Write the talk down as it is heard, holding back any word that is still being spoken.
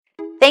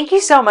Thank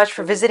you so much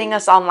for visiting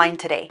us online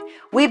today.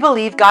 We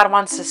believe God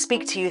wants to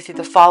speak to you through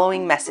the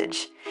following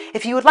message.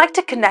 If you would like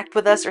to connect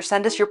with us or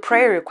send us your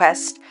prayer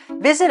request,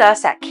 visit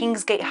us at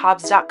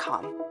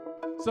kingsgatehobbs.com.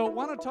 So I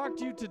want to talk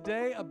to you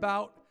today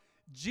about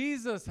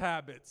Jesus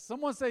habits.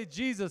 Someone say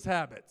Jesus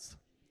habits.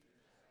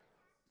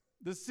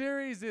 The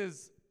series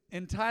is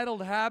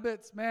entitled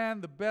Habits. Man,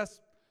 the best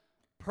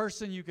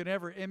person you can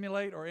ever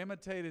emulate or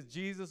imitate is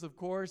Jesus, of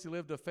course. He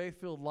lived a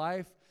faith-filled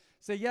life.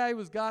 Say, yeah, he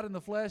was God in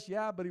the flesh.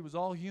 Yeah, but he was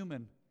all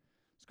human.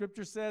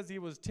 Scripture says he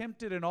was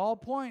tempted in all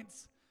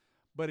points,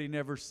 but he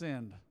never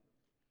sinned.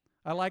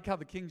 I like how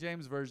the King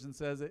James Version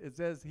says it. It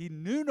says he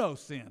knew no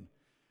sin.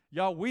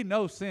 Y'all, we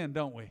know sin,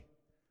 don't we?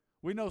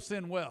 We know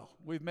sin well.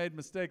 We've made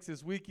mistakes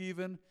this week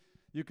even.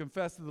 You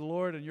confess to the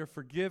Lord and you're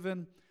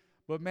forgiven.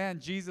 But man,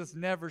 Jesus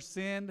never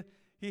sinned.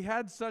 He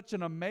had such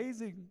an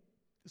amazing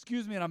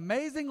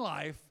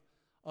life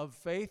of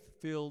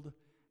faith-filled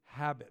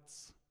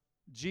habits.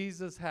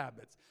 Jesus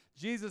habits.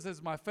 Jesus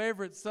is my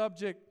favorite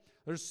subject.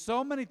 There's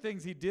so many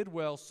things he did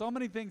well, so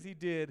many things he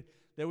did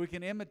that we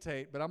can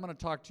imitate, but I'm going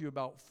to talk to you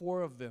about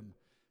 4 of them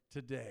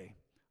today.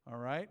 All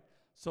right?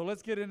 So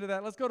let's get into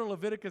that. Let's go to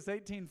Leviticus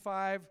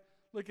 18:5.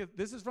 Look at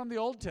this is from the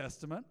Old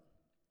Testament.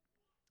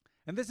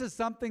 And this is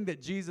something that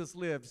Jesus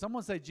lived.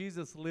 Someone say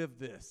Jesus lived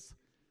this.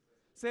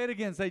 Say it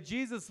again. Say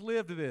Jesus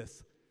lived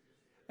this.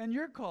 And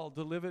you're called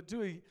to live it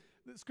too.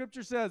 The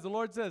Scripture says, the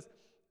Lord says,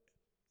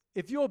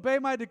 if you obey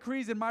my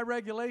decrees and my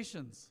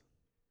regulations,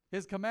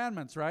 his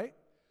commandments, right?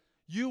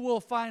 You will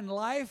find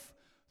life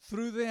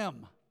through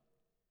them.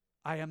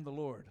 I am the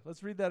Lord.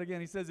 Let's read that again.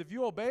 He says, if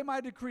you obey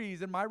my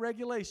decrees and my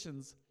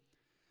regulations,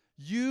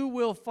 you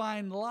will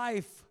find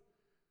life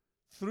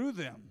through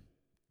them.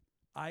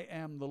 I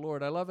am the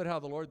Lord. I love it how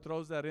the Lord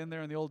throws that in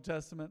there in the Old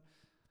Testament.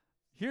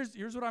 Here's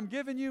what I'm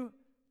giving you.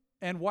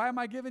 And why am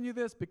I giving you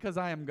this? Because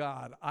I am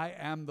God. I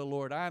am the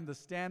Lord. I am the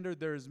standard.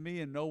 There is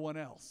me and no one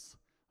else.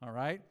 All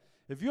right?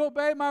 If you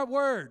obey my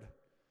word,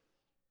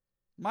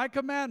 my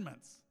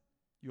commandments,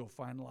 you'll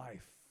find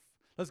life.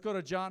 Let's go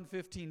to John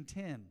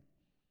 15:10.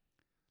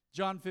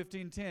 John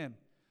 15:10.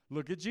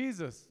 Look at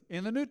Jesus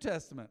in the New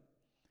Testament.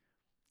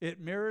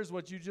 It mirrors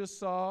what you just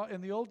saw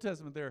in the Old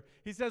Testament there.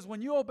 He says,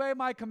 when you obey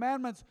my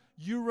commandments,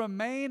 you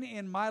remain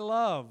in my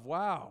love.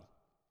 Wow.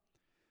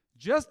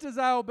 Just as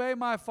I obey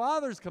my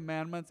Father's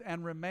commandments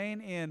and remain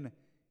in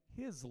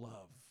his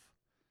love.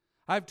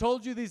 I've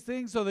told you these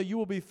things so that you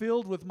will be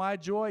filled with my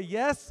joy.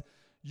 Yes,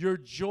 your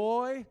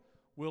joy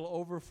will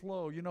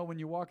overflow. You know, when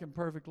you walk in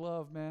perfect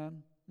love,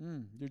 man,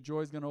 your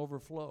joy is going to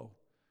overflow.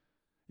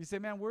 You say,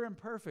 man, we're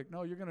imperfect.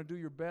 No, you're going to do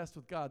your best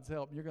with God's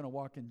help. You're going to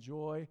walk in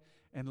joy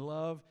and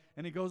love.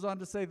 And he goes on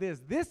to say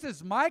this. This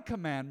is my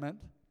commandment.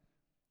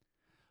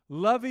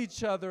 Love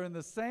each other in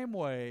the same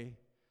way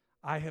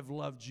I have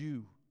loved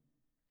you.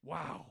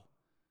 Wow.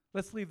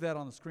 Let's leave that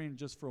on the screen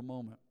just for a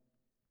moment.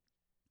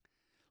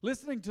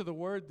 Listening to the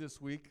word this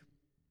week,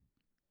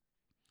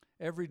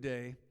 every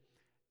day,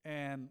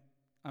 and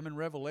I'm in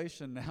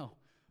Revelation now,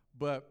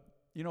 but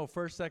you know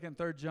 1st, 2nd,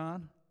 3rd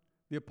John?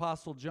 The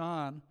Apostle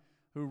John,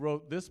 who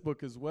wrote this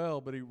book as well,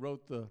 but he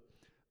wrote the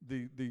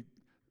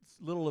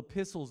little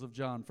epistles of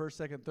John,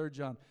 1st, 2nd, 3rd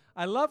John.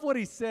 I love what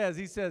he says.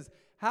 He says,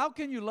 how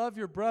can you love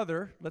your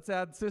brother? Let's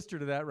add sister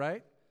to that,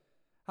 right?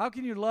 How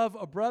can you love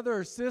a brother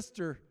or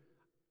sister?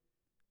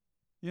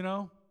 You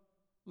know,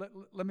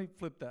 let me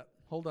flip that.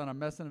 Hold on, I'm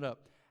messing it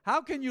up. How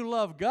can you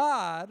love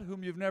God,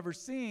 whom you've never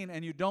seen,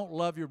 and you don't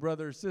love your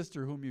brother or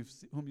sister, whom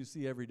you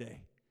see every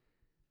day?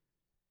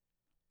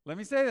 Let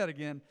me say that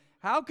again.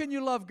 How can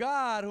you love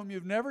God, whom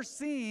you've never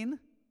seen,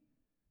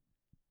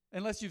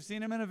 unless you've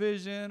seen him in a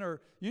vision,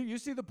 or you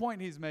see the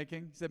point he's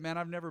making. He said, man,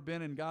 I've never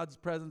been in God's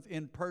presence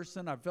in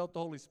person. I've felt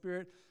the Holy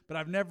Spirit, but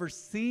I've never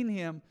seen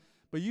him.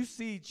 But you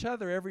see each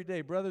other every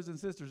day, brothers and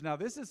sisters. Now,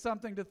 this is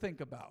something to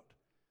think about.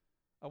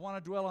 I want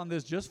to dwell on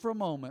this just for a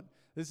moment.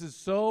 This is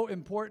so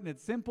important.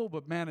 It's simple,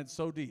 but man, it's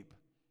so deep.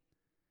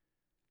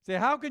 Say,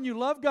 how can you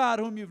love God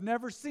whom you've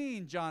never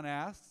seen, John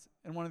asks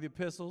in one of the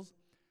epistles,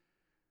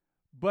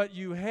 but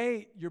you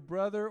hate your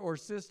brother or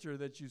sister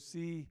that you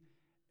see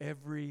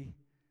every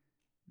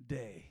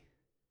day?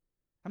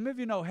 How many of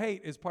you know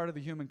hate is part of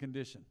the human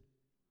condition?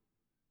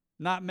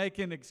 Not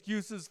making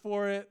excuses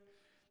for it,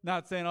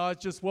 not saying, oh,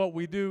 it's just what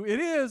we do. It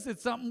is.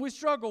 It's something we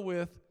struggle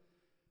with,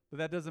 but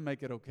that doesn't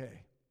make it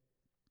okay.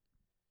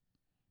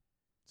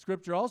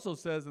 Scripture also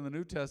says in the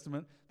New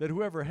Testament that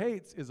whoever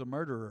hates is a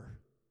murderer.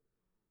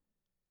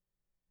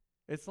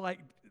 It's like,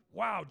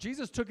 wow,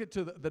 Jesus took it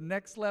to the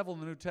next level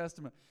in the New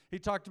Testament. He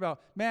talked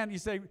about, man, you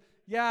say,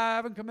 yeah, I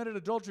haven't committed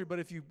adultery, but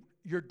if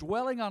you're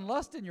dwelling on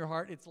lust in your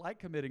heart, it's like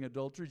committing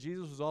adultery.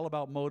 Jesus was all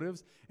about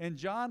motives. And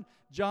John,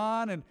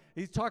 and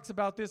he talks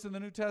about this in the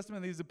New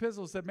Testament, these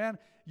epistles, said, man,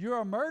 you're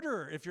a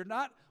murderer. If you're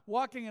not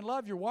walking in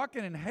love, you're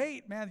walking in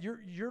hate, man,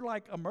 you're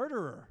like a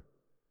murderer.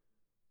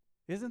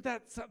 Isn't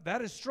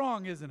that is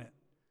strong, isn't it?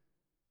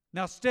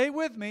 Now stay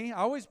with me. I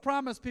always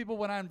promise people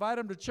when I invite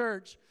them to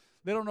church,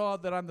 they don't know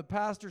that I'm the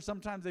pastor.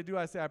 Sometimes they do.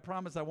 I say, I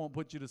promise I won't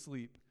put you to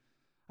sleep.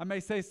 I may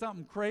say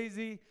something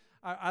crazy.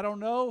 I don't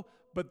know,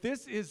 but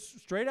this is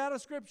straight out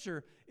of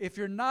Scripture. If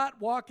you're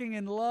not walking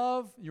in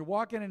love, you're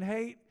walking in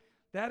hate,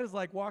 that is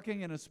like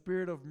walking in a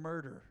spirit of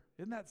murder.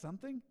 Isn't that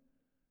something? You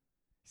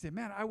say,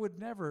 man, I would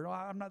never. Well,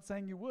 I'm not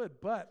saying you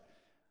would, but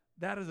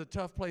that is a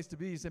tough place to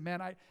be. You say,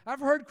 man, I've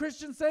heard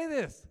Christians say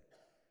this.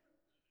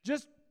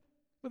 Just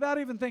without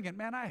even thinking,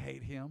 man, I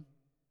hate him.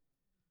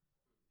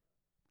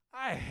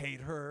 I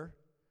hate her.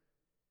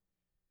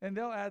 And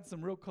they'll add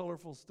some real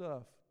colorful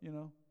stuff, you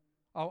know.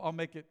 I'll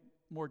make it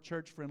more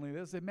church-friendly.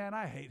 They'll say, man,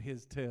 I hate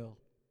his tail.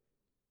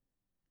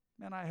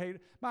 Man, I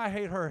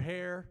hate her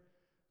hair.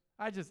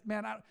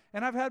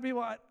 And I've had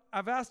people,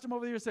 I've asked them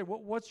over the years, say,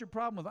 what's your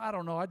problem with them? I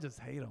don't know, I just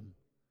hate them.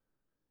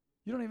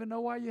 You don't even know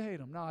why you hate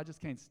them. No, I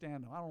just can't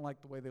stand them. I don't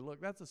like the way they look.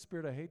 That's a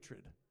spirit of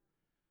hatred.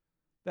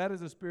 That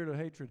is a spirit of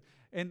hatred.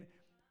 And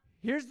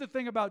here's the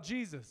thing about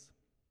Jesus.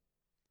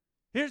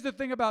 Here's the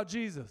thing about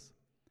Jesus.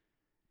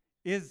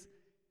 Is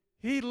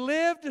he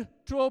lived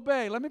to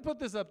obey. Let me put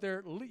this up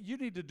there. You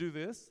need to do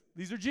this.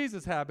 These are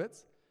Jesus'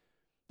 habits.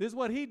 This is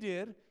what he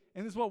did,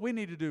 and this is what we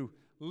need to do.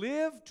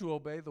 Live to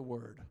obey the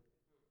word.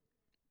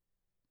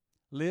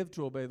 Live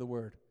to obey the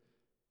word.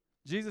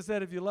 Jesus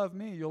said, if you love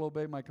me, you'll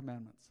obey my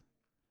commandments.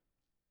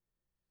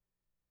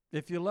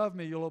 If you love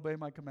me, you'll obey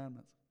my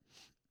commandments.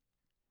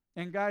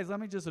 And guys, let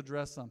me just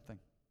address something.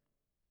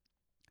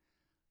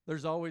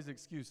 There's always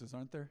excuses,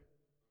 aren't there?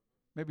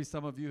 Maybe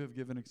some of you have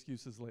given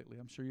excuses lately.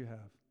 I'm sure you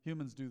have.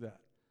 Humans do that.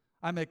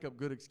 I make up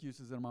good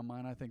excuses in my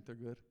mind. I think they're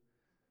good.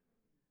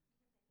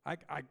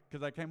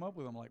 Because I came up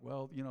with them like,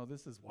 well, you know,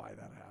 this is why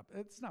that happened.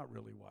 It's not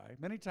really why.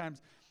 Many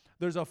times,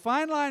 there's a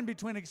fine line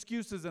between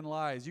excuses and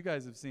lies. You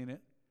guys have seen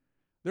it.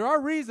 There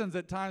are reasons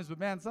at times, but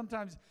man,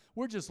 sometimes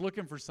we're just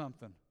looking for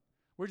something.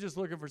 We're just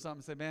looking for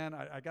something. Say, man,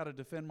 I got to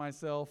defend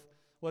myself.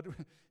 What,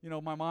 you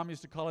know, my mom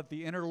used to call it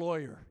the inner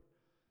lawyer.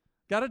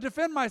 Got to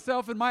defend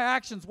myself in my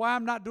actions, why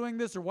I'm not doing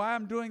this or why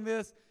I'm doing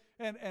this.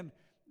 And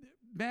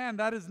man,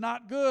 that is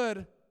not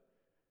good.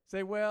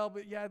 Say, well,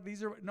 but yeah,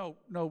 these are,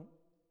 no,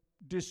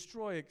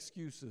 destroy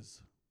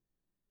excuses.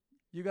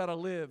 You got to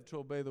live to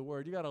obey the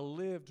word. You got to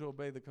live to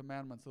obey the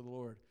commandments of the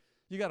Lord.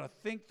 You got to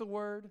think the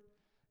word.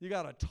 You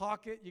got to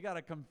talk it. You got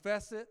to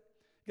confess it.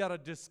 You got to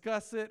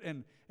discuss it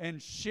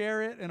and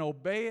share it and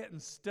obey it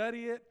and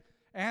study it,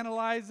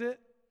 analyze it.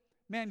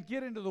 Man,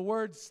 get into the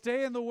word.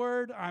 Stay in the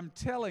word. I'm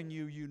telling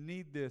you, you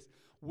need this.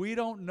 We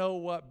don't know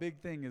what big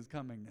thing is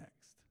coming next.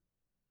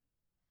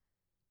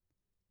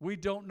 We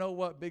don't know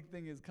what big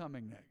thing is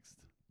coming next.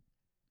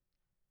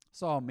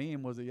 Saw a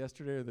meme, was it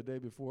yesterday or the day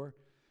before?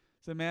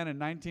 Said, man, in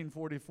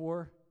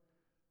 1944,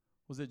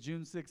 was it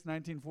June 6,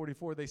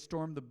 1944, they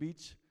stormed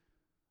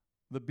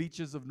the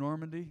beaches of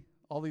Normandy,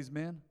 all these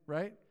men,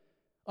 right?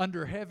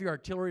 Under heavy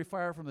artillery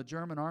fire from the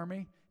German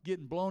army,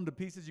 getting blown to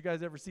pieces. You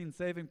guys ever seen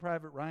Saving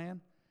Private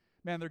Ryan?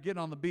 Man, they're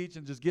getting on the beach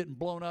and just getting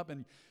blown up,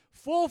 and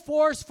full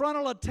force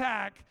frontal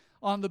attack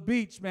on the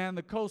beach, man,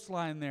 the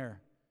coastline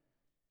there.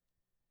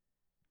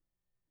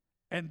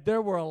 And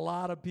there were a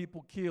lot of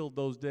people killed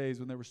those days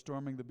when they were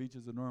storming the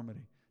beaches of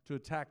Normandy to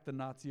attack the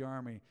Nazi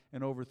army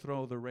and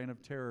overthrow the reign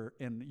of terror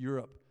in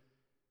Europe.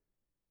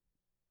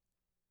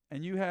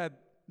 And you had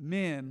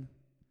men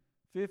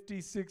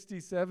 50, 60,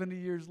 70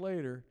 years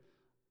later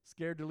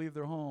scared to leave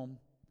their home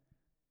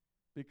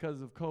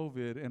because of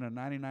COVID and a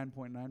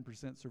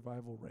 99.9%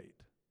 survival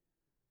rate.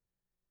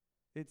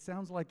 It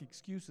sounds like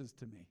excuses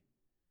to me.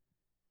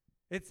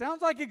 It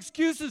sounds like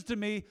excuses to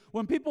me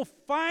when people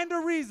find a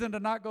reason to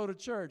not go to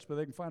church, but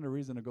they can find a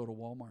reason to go to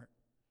Walmart.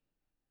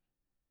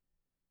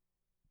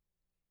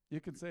 You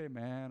can say,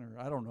 man,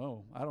 or I don't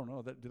know.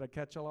 Did I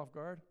catch y'all off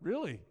guard?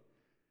 Really?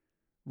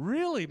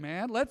 Really,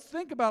 man? Let's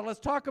think about it. Let's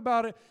talk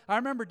about it. I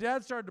remember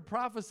Dad started to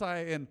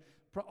prophesy in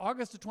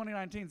August of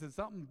 2019, said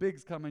something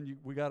big's coming,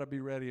 we got to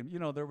be ready. And, you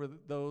know, there were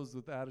those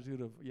with the attitude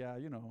of, yeah,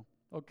 you know,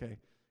 okay.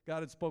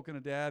 God had spoken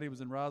to Dad. He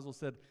was in Roswell,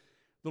 said,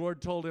 the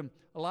Lord told him,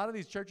 a lot of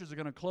these churches are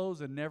going to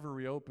close and never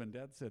reopen.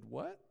 Dad said,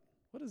 what?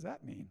 What does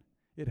that mean?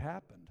 It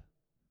happened.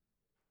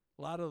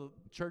 A lot of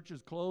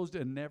churches closed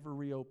and never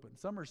reopened.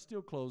 Some are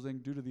still closing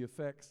due to the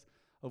effects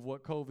of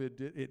what COVID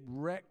did. It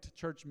wrecked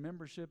church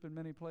membership in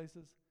many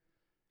places.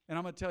 And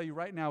I'm going to tell you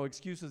right now,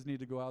 excuses need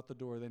to go out the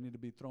door. They need to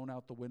be thrown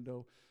out the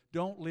window.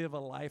 Don't live a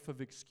life of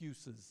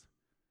excuses.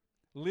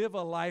 Live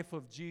a life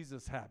of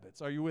Jesus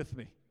habits. Are you with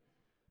me?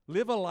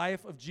 Live a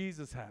life of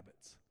Jesus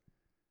habits.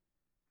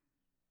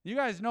 You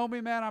guys know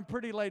me, man. I'm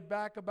pretty laid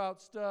back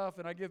about stuff,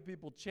 and I give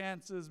people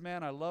chances,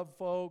 man. I love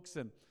folks,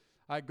 and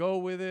I go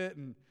with it,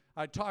 and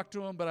I talk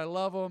to them, but I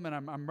love them, and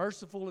I'm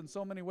merciful in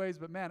so many ways.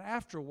 But, man,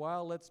 after a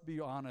while, let's be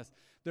honest.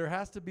 There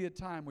has to be a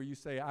time where you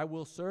say, I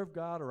will serve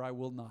God or I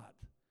will not.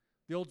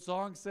 The old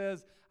song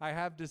says, I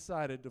have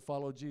decided to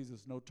follow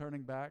Jesus. No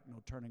turning back,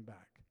 no turning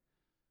back.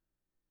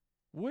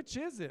 Which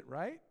is it,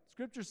 right?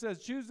 Scripture says,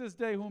 choose this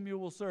day whom you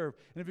will serve.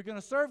 And if you're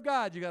going to serve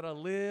God, you got to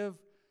live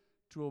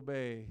to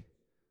obey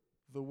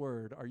the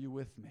word. Are you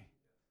with me?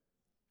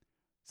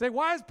 Say,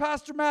 why is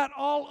Pastor Matt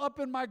all up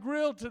in my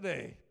grill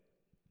today?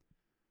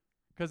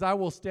 Because I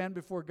will stand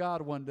before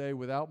God one day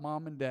without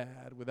mom and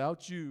dad,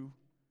 without you.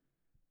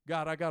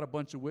 God, I got a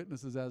bunch of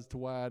witnesses as to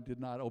why I did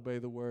not obey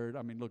the word.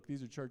 I mean, look,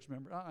 these are church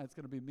members. It's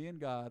going to be me and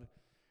God.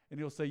 And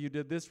he'll say, you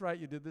did this right,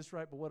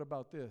 but what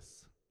about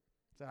this?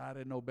 Say, I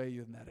didn't obey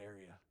you in that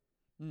area.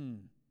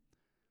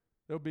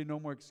 There'll be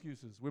no more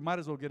excuses. We might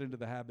as well get into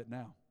the habit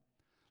now.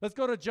 Let's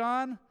go to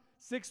John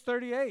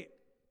 6:38.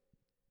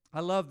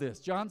 I love this.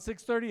 John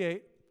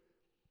 6:38.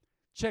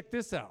 Check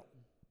this out.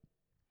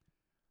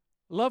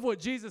 Love what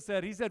Jesus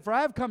said. He said, for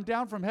I have come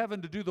down from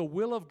heaven to do the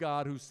will of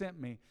God who sent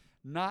me,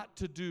 not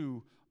to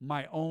do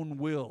my own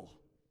will.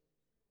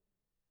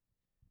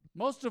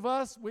 Most of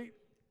us, we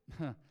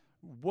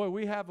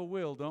have a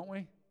will, don't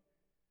we?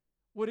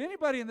 Would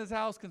anybody in this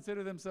house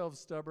consider themselves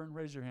stubborn?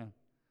 Raise your hand.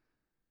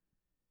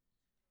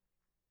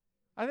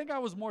 I think I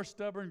was more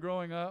stubborn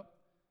growing up,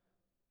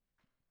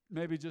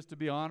 maybe just to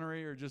be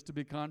ornery or just to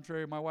be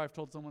contrary. My wife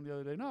told someone the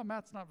other day, no,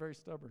 Matt's not very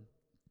stubborn.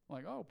 I'm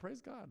like, oh,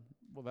 praise God.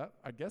 Well,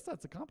 I guess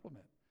that's a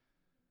compliment.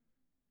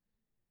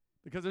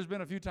 Because there's been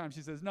a few times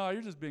she says, no,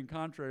 you're just being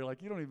contrary.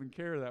 Like, you don't even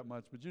care that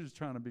much, but you're just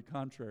trying to be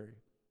contrary.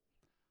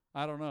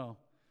 I don't know.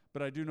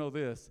 But I do know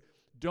this.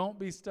 Don't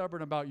be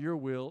stubborn about your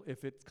will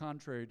if it's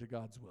contrary to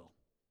God's will.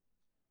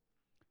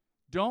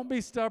 Don't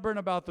be stubborn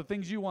about the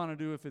things you want to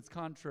do if it's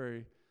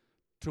contrary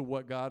to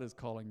what God is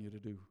calling you to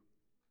do.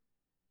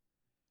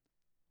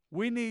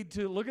 We need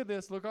to, look at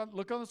this, look on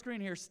the screen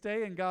here,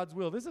 stay in God's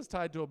will. This is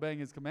tied to obeying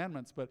his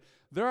commandments, but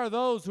there are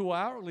those who will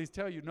outwardly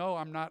tell you, no,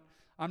 I'm not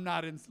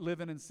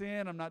living in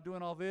sin, I'm not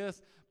doing all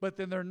this, but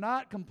then they're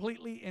not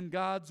completely in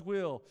God's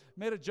will.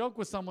 Made a joke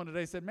with someone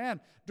today, said, man,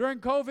 during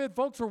COVID,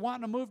 folks were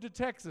wanting to move to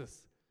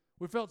Texas.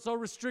 We felt so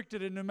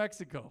restricted in New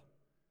Mexico.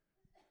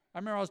 I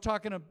remember I was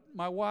talking to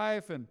my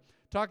wife and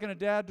talking to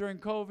Dad during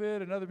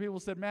COVID, and other people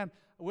said, man,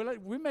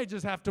 we may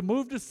just have to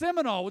move to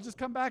Seminole. We'll just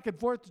come back and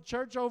forth to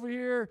church over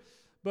here,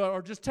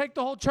 or just take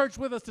the whole church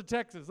with us to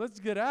Texas. Let's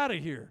get out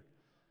of here.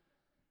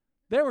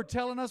 They were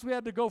telling us we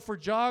had to go for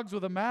jogs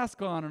with a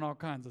mask on and all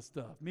kinds of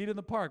stuff. Meet in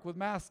the park with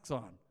masks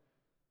on.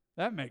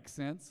 That makes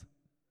sense.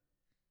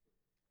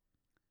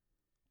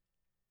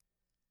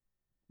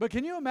 But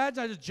can you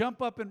imagine I just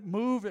jump up and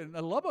move, and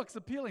Lubbock's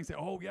appealing. Say,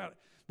 oh, yeah,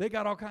 they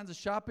got all kinds of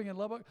shopping in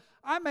Lubbock.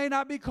 I may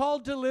not be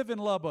called to live in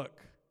Lubbock,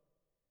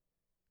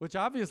 which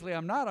obviously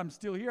I'm not. I'm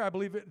still here. I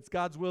believe it's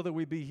God's will that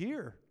we be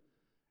here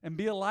and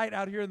be a light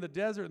out here in the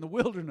desert, in the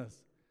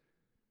wilderness.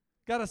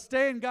 Got to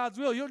stay in God's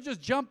will. You don't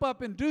just jump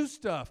up and do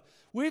stuff.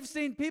 We've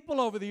seen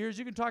people over the years,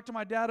 you can talk to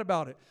my dad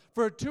about it,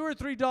 for a $2 or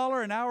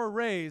 $3 an hour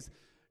raise,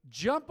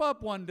 jump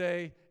up one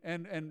day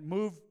and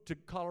move to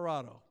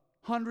Colorado,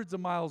 hundreds of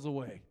miles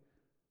away,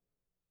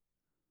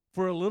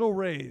 for a little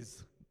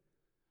raise.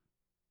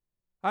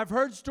 I've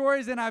heard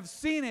stories and I've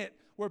seen it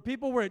where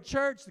people were at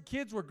church, the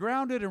kids were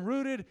grounded and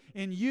rooted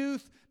in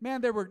youth.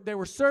 Man, they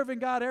were serving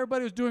God.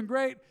 Everybody was doing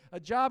great. A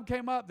job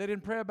came up. They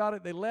didn't pray about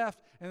it. They left,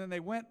 and then they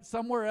went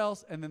somewhere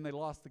else, and then they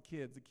lost the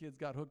kids. The kids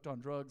got hooked on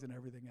drugs and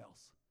everything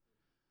else.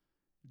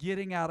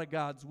 Getting out of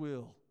God's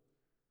will.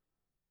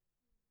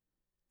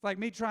 It's like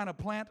me trying to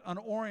plant an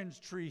orange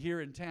tree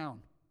here in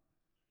town.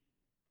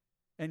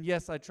 And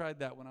yes, I tried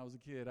that when I was a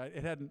kid.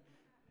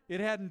 It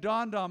hadn't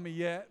dawned on me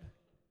yet.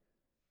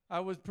 I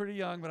was pretty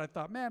young, but I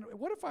thought, man,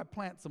 what if I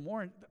plant some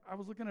orange? I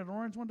was looking at an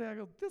orange one day. I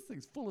go, this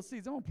thing's full of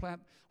seeds. We're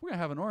going to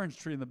have an orange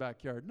tree in the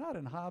backyard. Not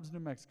in Hobbs, New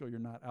Mexico. You're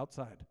not.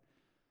 Outside.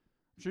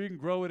 I'm sure you can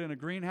grow it in a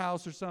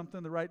greenhouse or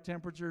something, the right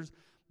temperatures.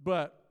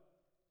 But,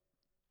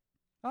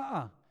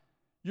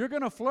 you're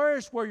going to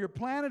flourish where you're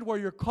planted, where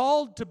you're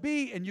called to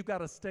be, and you've got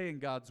to stay in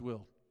God's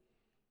will.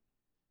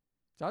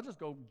 So I'll just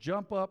go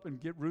jump up and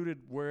get rooted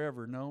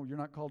wherever. No, you're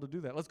not called to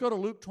do that. Let's go to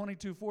Luke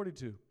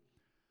 22:42.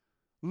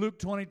 Luke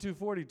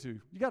 22:42.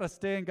 You got to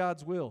stay in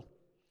God's will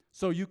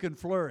so you can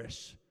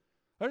flourish.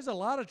 There's a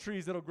lot of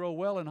trees that'll grow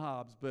well in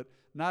Hobbs, but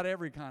not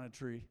every kind of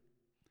tree.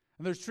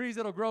 And there's trees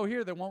that'll grow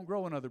here that won't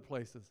grow in other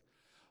places.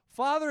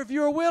 Father, if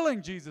you are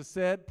willing, Jesus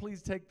said,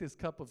 please take this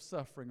cup of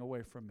suffering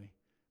away from me.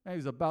 And he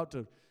was about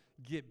to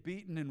get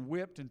beaten and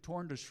whipped and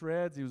torn to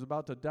shreds. He was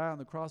about to die on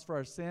the cross for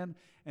our sin.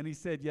 And he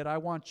said, yet I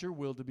want your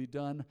will to be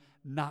done,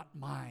 not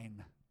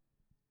mine.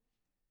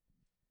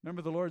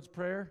 Remember the Lord's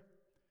Prayer?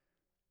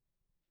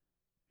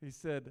 He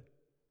said,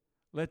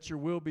 let your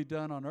will be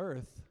done on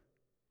earth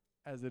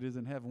as it is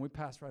in heaven. We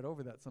pass right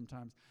over that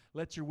sometimes.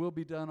 Let your will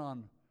be done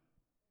on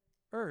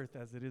earth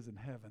as it is in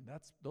heaven.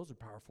 Those are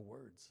powerful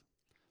words.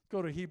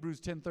 Go to Hebrews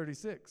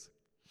 10:36.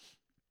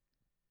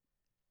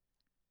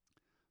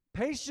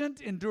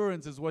 Patient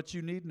endurance is what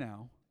you need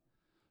now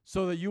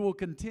so that you will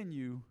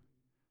continue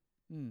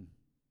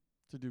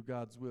to do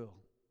God's will.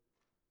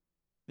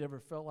 You ever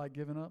felt like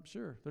giving up?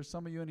 Sure. There's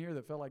some of you in here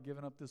that felt like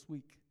giving up this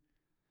week.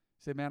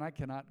 Say, man, I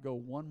cannot go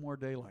one more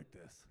day like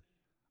this.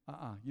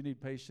 You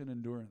need patient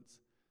endurance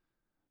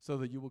so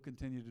that you will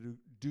continue to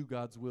do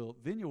God's will.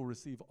 Then you'll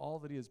receive all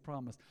that he has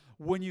promised.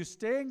 When you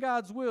stay in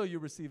God's will, you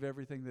receive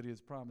everything that he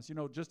has promised. You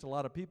know, just a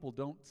lot of people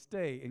don't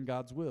stay in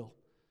God's will.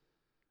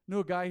 Knew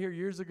a guy here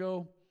years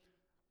ago,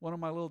 one of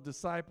my little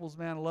disciples,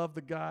 man, loved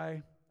the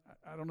guy.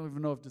 I don't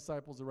even know if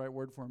disciple is the right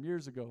word for him.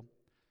 Years ago.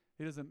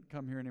 He doesn't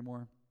come here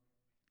anymore.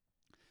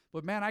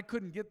 But man, I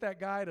couldn't get that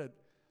guy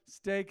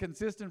stay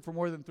consistent for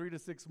more than 3 to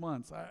 6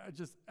 months.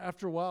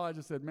 After a while, I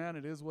just said, man,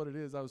 it is what it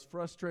is. I was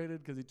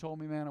frustrated because he told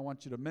me, man, I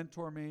want you to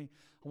mentor me.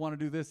 I want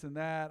to do this and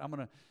that.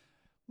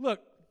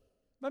 Look,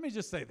 let me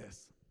just say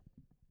this.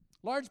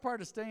 Large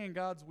part of staying in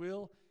God's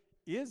will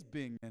is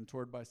being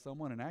mentored by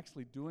someone and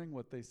actually doing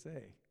what they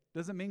say.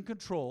 Doesn't mean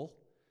control.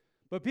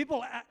 But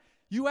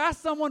you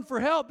ask someone for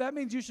help, that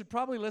means you should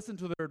probably listen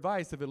to their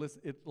advice if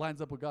it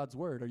lines up with God's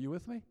word. Are you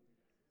with me?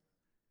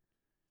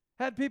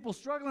 Had people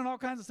struggling, all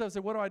kinds of stuff.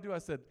 Said, what do? I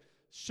said,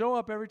 show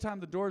up every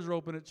time the doors are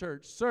open at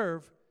church,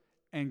 serve,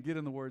 and get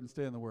in the Word and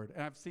stay in the Word.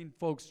 And I've seen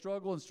folks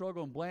struggle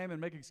and blame and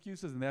make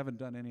excuses, and they haven't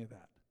done any of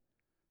that.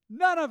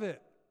 None of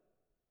it.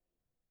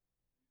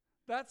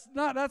 That's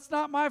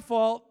not my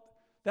fault.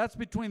 That's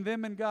between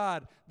them and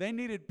God. They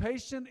needed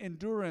patient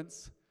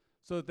endurance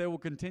so that they will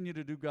continue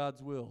to do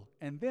God's will.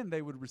 And then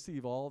they would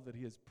receive all that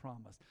He has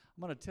promised.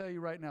 I'm going to tell you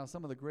right now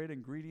some of the great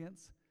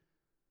ingredients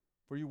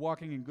for you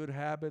walking in good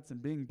habits and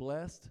being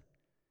blessed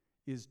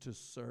is to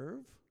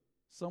serve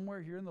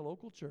somewhere here in the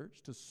local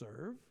church, to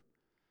serve,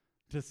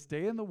 to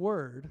stay in the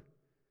Word.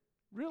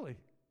 Really.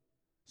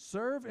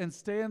 Serve and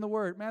stay in the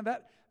Word. Man,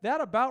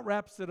 that about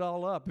wraps it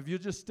all up. If you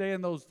just stay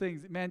in those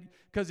things, man,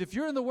 because if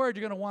you're in the Word,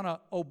 you're going to want to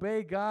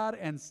obey God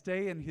and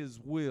stay in His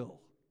will.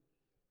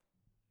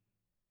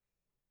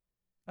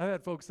 I've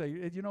had folks say,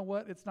 you know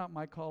what? It's not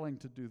my calling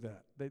to do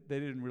that. They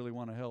didn't really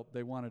want to help.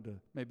 They wanted to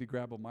maybe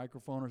grab a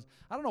microphone.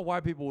 I don't know why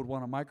people would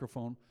want a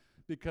microphone,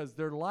 because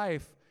their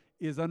life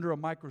is under a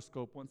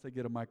microscope once they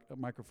get a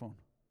microphone.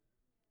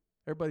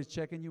 Everybody's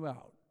checking you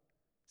out.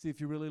 See if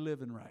you're really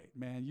living right.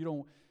 Man,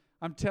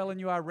 I'm telling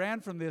you, I ran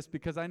from this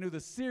because I knew the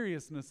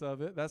seriousness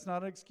of it. That's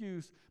not an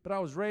excuse. But I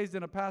was raised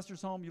in a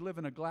pastor's home. You live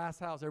in a glass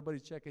house.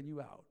 Everybody's checking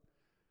you out.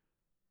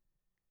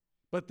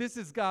 But this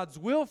is God's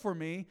will for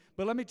me.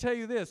 But let me tell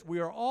you this. We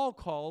are all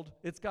called.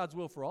 It's God's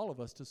will for all of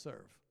us to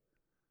serve.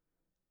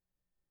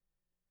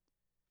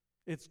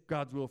 It's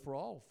God's will for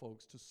all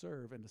folks to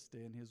serve and to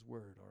stay in His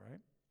Word, all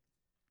right?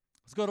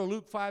 Let's go to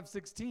Luke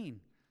 5:16.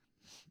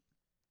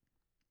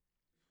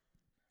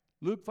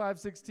 Luke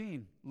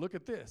 5:16. Look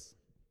at this.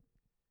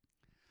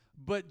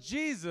 But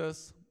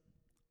Jesus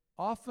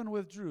often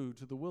withdrew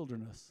to the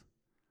wilderness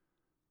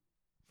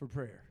for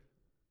prayer.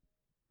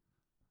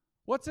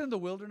 What's in the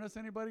wilderness,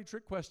 anybody?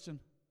 Trick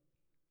question.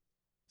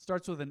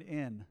 Starts with an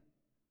N.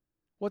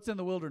 What's in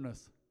the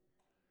wilderness?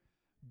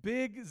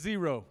 Big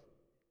zero.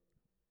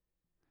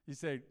 You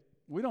say,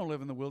 we don't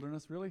live in the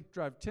wilderness, really?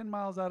 Drive 10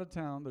 miles out of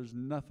town, there's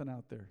nothing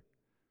out there.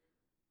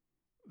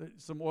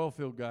 There's some oil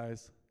field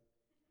guys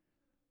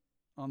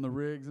on the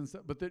rigs and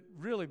stuff. But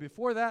really,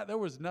 before that, there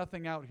was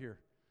nothing out here.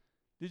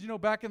 Did you know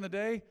back in the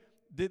day,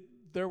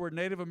 there were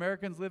Native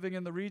Americans living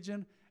in the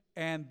region,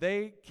 and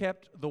they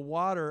kept the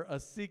water a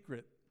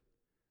secret.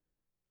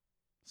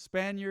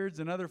 Spaniards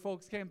and other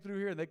folks came through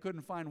here, and they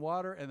couldn't find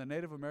water, and the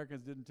Native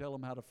Americans didn't tell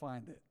them how to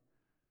find it.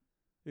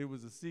 It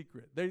was a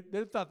secret. They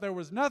thought there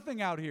was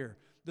nothing out here.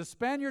 The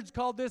Spaniards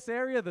called this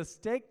area the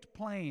Staked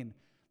Plain.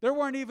 There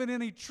weren't even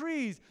any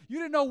trees. You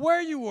didn't know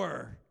where you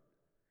were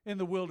in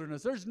the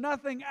wilderness. There's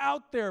nothing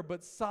out there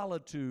but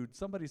solitude.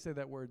 Somebody say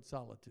that word,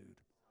 solitude.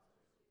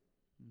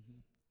 Mm-hmm.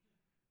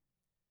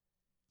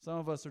 Some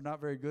of us are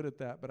not very good at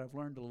that, but I've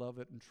learned to love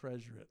it and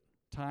treasure it.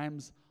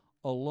 Times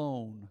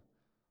alone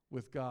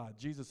with God.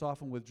 Jesus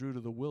often withdrew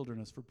to the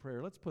wilderness for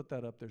prayer. Let's put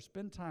that up there.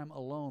 Spend time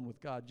alone with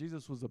God.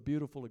 Jesus was a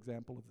beautiful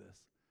example of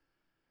this.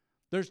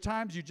 There's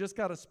times you just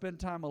got to spend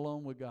time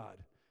alone with God.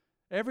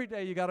 Every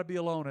day you got to be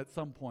alone at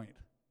some point.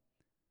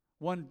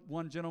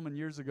 One gentleman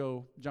years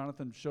ago,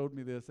 Jonathan showed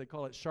me this. They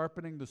call it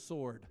sharpening the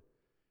sword.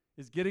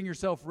 Is getting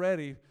yourself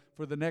ready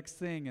for the next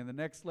thing and the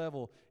next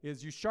level.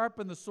 Is you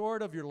sharpen the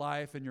sword of your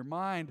life and your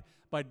mind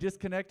by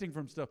disconnecting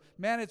from stuff.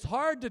 Man, it's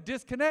hard to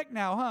disconnect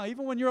now, huh?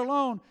 Even when you're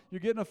alone,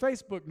 you're getting a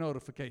Facebook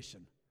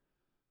notification.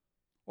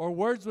 Or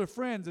Words with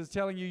Friends is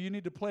telling you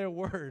need to play a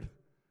word.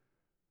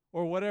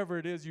 Or whatever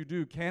it is you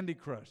do, Candy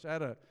Crush. I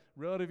had a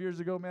relative years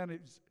ago, man,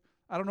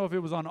 I don't know if it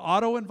was on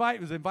auto invite.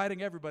 It was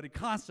inviting everybody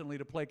constantly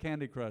to play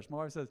Candy Crush. My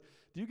wife says,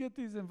 do you get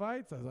these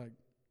invites? I was like,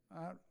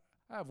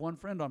 I have one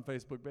friend on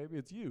Facebook, baby.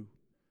 It's you.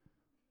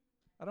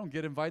 I don't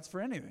get invites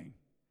for anything.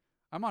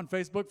 I'm on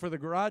Facebook for the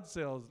garage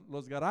sales,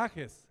 los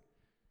garajes.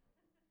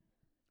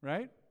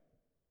 Right?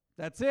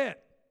 That's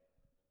it.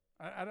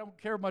 I don't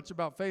care much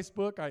about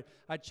Facebook.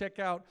 I check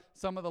out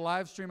some of the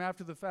live stream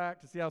after the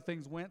fact to see how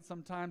things went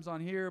sometimes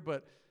on here,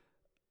 but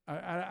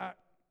I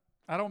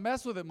don't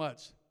mess with it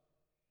much.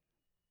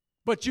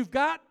 But you've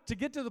got to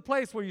get to the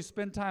place where you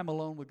spend time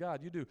alone with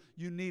God. You do.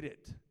 You need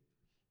it.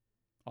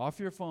 Off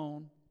your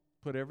phone,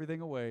 put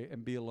everything away,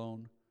 and be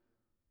alone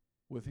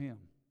with Him.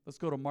 Let's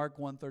go to Mark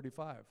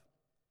 1:35.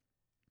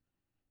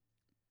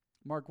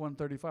 Mark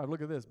 1:35.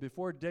 Look at this.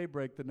 Before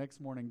daybreak the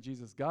next morning,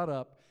 Jesus got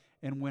up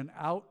and went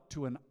out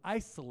to an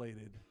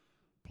isolated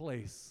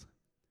place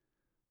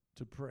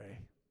to pray.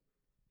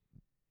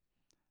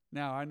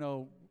 Now, I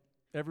know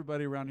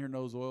everybody around here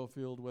knows oil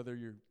field, whether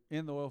you're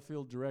in the oil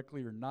field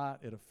directly or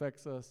not, it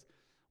affects us.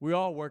 We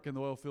all work in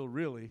the oil field,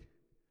 really.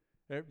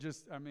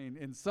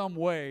 In some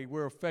way,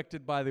 we're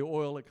affected by the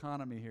oil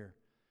economy here.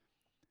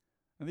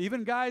 And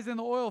even guys in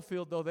the oil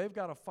field, though, they've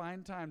got to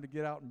find time to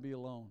get out and be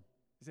alone.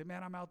 You say,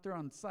 man, I'm out there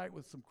on site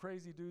with some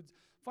crazy dudes.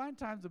 Find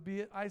times to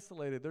be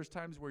isolated. There's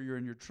times where you're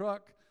in your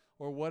truck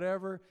or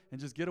whatever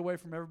and just get away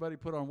from everybody,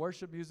 put on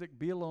worship music,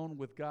 be alone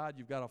with God.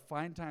 You've got to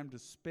find time to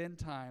spend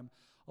time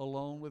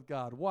alone with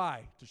God.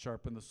 Why? To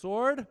sharpen the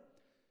sword,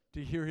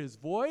 to hear his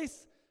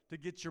voice, to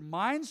get your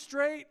mind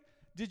straight.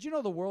 Did you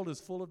know the world is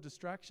full of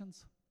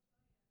distractions?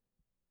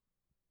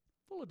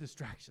 Full of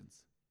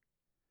distractions.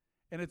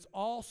 And it's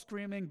all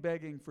screaming,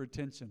 begging for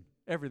attention.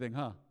 Everything,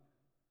 huh?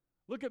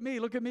 Look at me,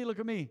 look at me, look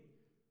at me.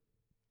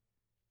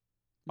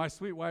 My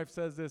sweet wife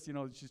says this,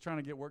 she's trying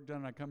to get work done,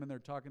 and I come in there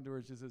talking to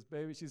her. She says,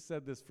 baby, she's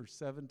said this for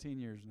 17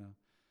 years now.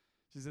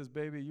 She says,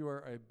 baby, you are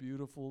a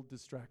beautiful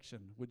distraction.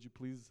 Would you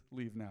please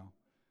leave now?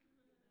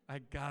 I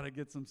got to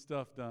get some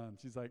stuff done.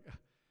 She's like,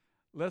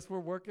 unless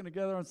we're working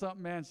together on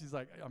something, man, she's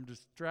like, I'm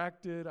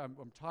distracted.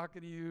 I'm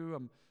talking to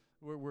you.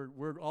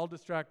 We're all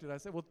distracted. I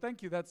said, well,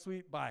 thank you. That's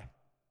sweet. Bye.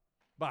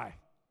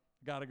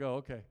 Got to go.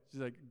 Okay.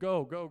 She's like,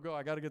 go.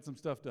 I got to get some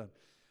stuff done.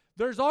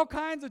 There's all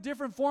kinds of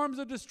different forms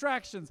of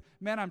distractions.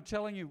 Man, I'm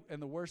telling you,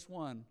 and the worst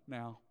one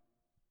now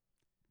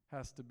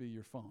has to be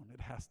your phone.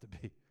 It has to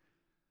be.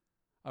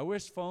 I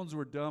wish phones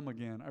were dumb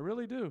again. I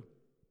really do.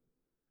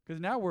 Because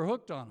now we're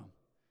hooked on them.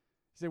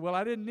 You say, well,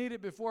 I didn't need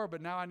it before,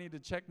 but now I need to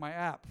check my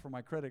app for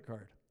my credit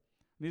card.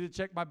 I need to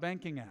check my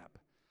banking app.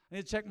 I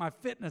need to check my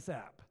fitness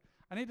app.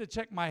 I need to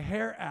check my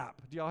hair app.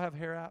 Do y'all have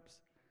hair apps?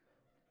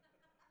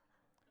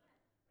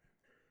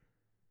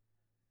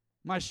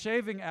 My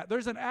shaving app.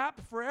 There's an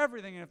app for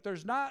everything, and if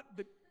there's not,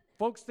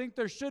 folks think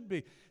there should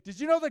be. Did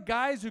you know the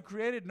guys who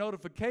created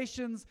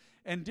notifications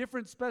and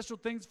different special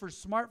things for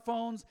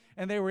smartphones,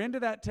 and they were into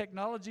that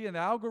technology and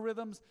the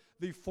algorithms,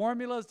 the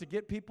formulas to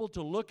get people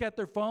to look at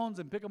their phones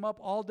and pick them up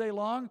all day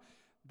long?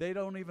 They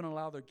don't even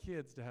allow their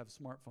kids to have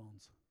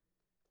smartphones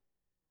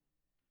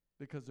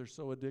because they're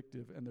so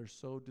addictive and they're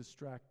so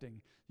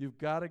distracting. You've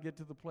got to get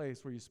to the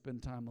place where you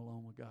spend time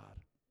alone with God.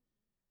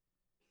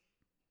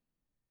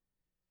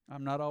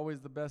 I'm not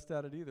always the best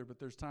at it either, but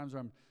there's times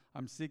where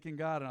I'm seeking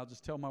God, and I'll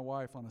just tell my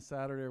wife on a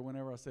Saturday or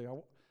whenever, I say,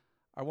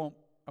 I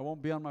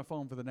won't be on my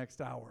phone for the next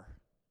hour.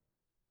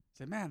 I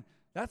say, man,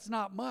 that's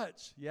not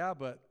much. Yeah,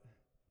 but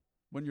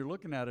when you're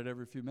looking at it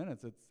every few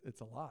minutes,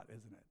 it's a lot,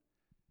 isn't it?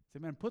 I say,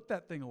 man, put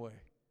that thing away.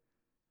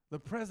 The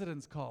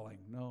president's calling.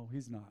 No,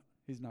 he's not.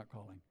 He's not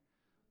calling.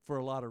 For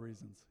a lot of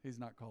reasons, he's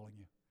not calling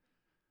you.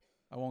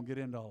 I won't get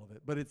into all of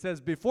it. But it says,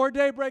 before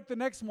daybreak the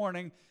next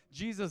morning,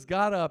 Jesus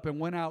got up and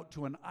went out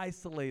to an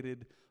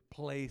isolated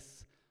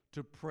place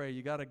to pray.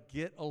 You got to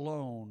get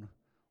alone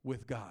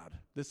with God.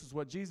 This is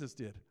what Jesus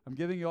did. I'm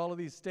giving you all of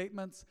these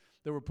statements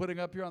that we're putting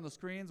up here on the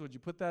screens. Would you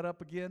put that up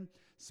again?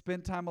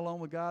 Spend time alone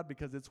with God,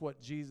 because it's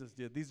what Jesus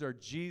did. These are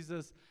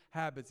Jesus'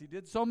 habits. He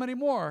did so many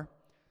more,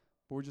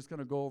 but we're just going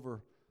to go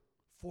over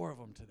 4 of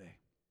them today.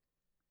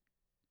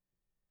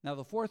 Now,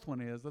 the 4th one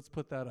is, let's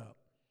put that up,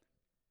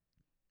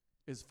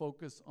 is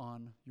focus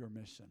on your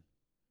mission.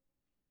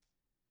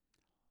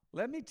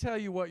 Let me tell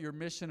you what your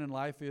mission in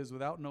life is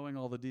without knowing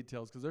all the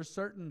details, because there's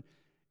certain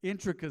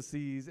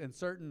intricacies and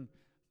certain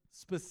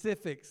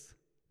specifics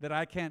that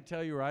I can't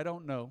tell you or I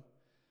don't know.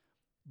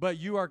 But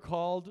you are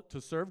called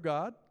to serve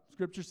God,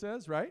 Scripture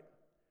says, right?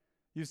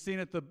 You've seen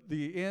at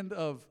the end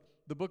of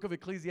the book of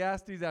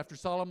Ecclesiastes after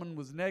Solomon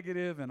was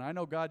negative, and I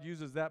know God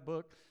uses that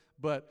book,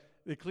 but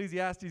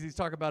Ecclesiastes, he's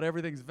talking about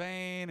everything's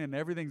vain and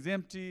everything's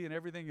empty and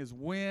everything is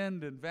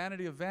wind and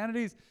vanity of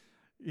vanities.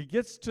 He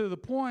gets to the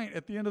point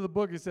at the end of the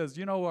book, he says,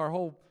 our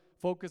whole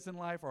focus in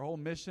life, our whole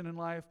mission in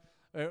life,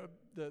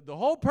 the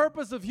whole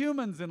purpose of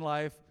humans in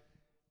life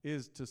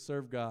is to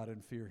serve God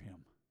and fear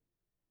him.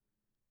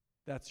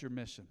 That's your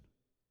mission.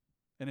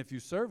 And if you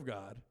serve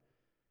God,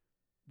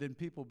 then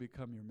people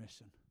become your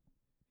mission.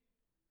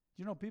 Do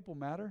you know people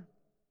matter?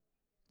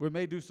 We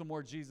may do some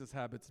more Jesus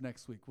habits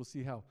next week. We'll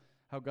see how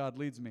God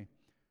leads me.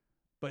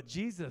 But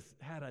Jesus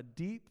had a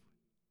deep,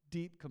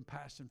 deep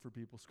compassion for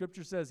people.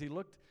 Scripture says he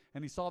looked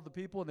and he saw the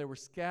people, and they were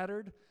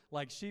scattered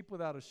like sheep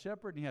without a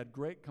shepherd, and he had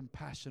great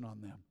compassion on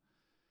them.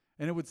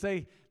 And it would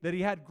say that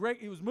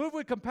he was moved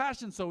with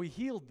compassion, so he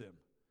healed them.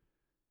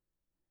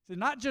 So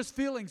not just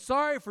feeling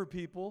sorry for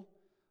people,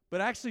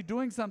 but actually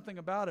doing something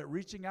about it,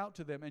 reaching out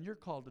to them. And you're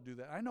called to do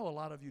that. I know a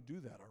lot of you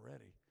do that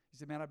already. You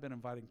say, man, I've been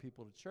inviting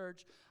people to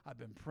church. I've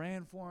been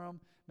praying for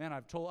them. Man,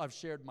 I've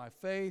shared my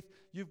faith.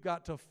 You've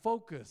got to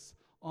focus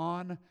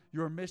on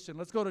your mission.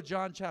 Let's go to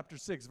John chapter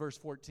 6, verse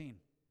 14.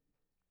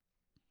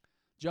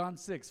 John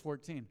 6,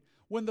 14.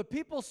 When the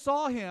people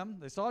saw him,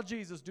 they saw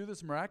Jesus do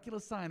this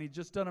miraculous sign. He'd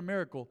just done a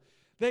miracle.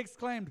 They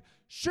exclaimed,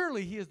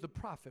 surely he is the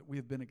prophet we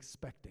have been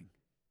expecting.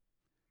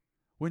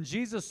 When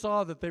Jesus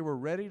saw that they were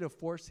ready to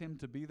force him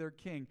to be their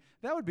king,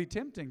 that would be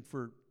tempting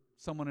for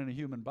someone in a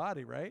human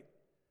body, right?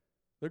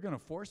 They're going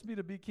to force me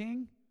to be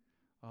king?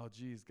 Oh,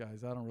 geez,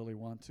 guys, I don't really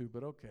want to,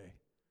 but okay.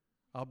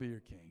 I'll be your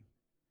king.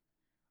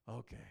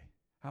 Okay.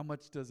 How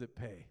much does it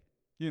pay?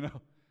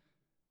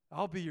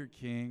 I'll be your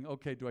king.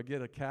 Okay, do I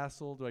get a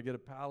castle? Do I get a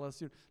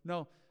palace?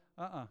 No,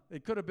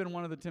 It could have been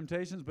one of the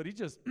temptations, but he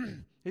just,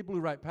 he blew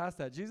right past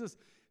that. Jesus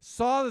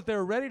saw that they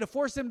were ready to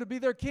force him to be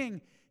their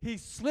king. He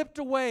slipped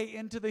away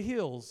into the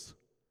hills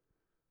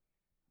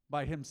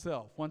by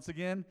himself. Once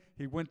again,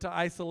 he went to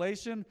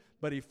isolation,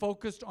 but he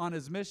focused on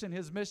his mission.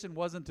 His mission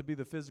wasn't to be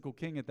the physical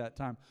king at that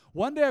time.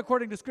 One day,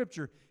 according to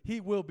Scripture,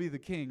 he will be the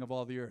king of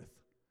all the earth.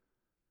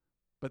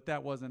 But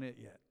that wasn't it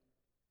yet.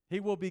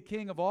 He will be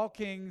king of all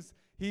kings.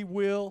 He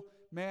will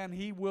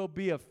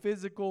be a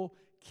physical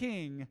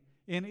king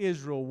in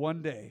Israel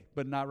one day,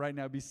 but not right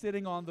now. He'll be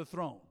sitting on the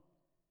throne.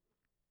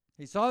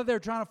 He saw that they were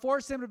trying to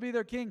force him to be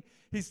their king.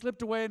 He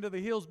slipped away into the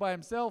hills by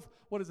himself.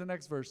 What does the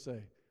next verse say?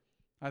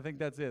 I think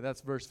that's it.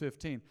 That's verse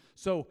 15.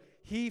 So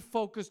he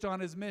focused on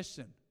his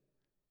mission.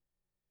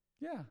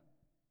 Yeah.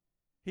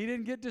 He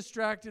didn't get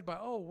distracted by,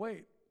 oh,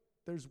 wait,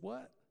 there's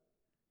what?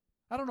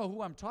 I don't know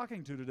who I'm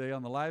talking to today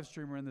on the live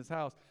stream or in this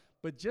house,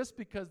 but just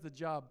because the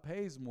job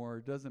pays more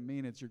doesn't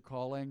mean it's your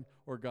calling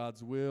or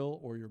God's will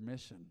or your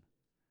mission.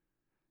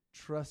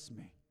 Trust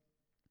me.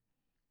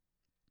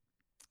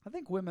 I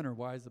think women are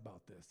wise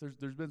about this.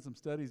 There's been some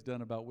studies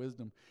done about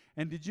wisdom.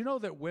 And did you know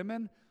that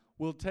women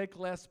will take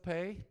less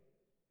pay?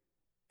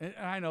 And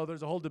I know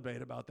there's a whole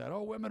debate about that.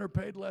 Oh, women are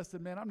paid less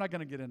than men. I'm not going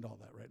to get into all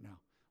that right now.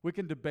 We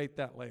can debate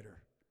that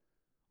later,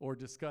 or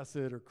discuss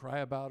it, or cry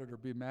about it, or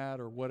be mad,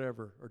 or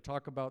whatever, or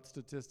talk about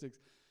statistics.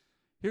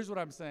 Here's what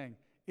I'm saying.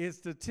 Is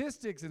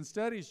statistics and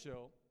studies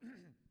show,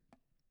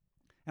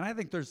 and I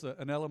think there's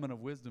an element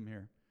of wisdom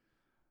here,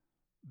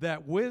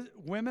 that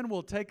women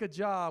will take a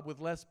job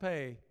with less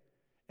pay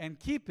and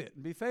keep it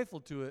and be faithful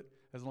to it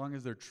as long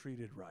as they're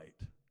treated right.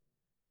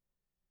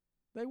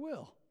 They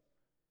will.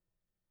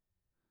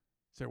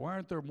 Say, why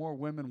aren't there more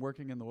women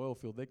working in the oil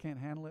field? They can't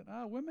handle it?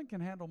 Women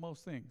can handle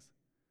most things.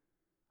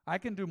 I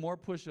can do more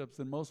push-ups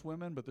than most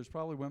women, but there's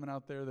probably women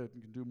out there that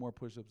can do more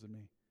push-ups than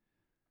me.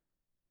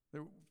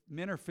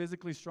 Men are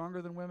physically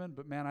stronger than women,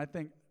 but man, I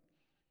think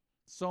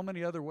so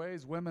many other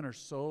ways, women are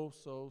so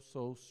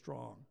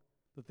strong.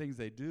 The things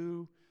they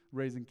do,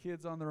 raising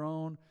kids on their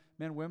own,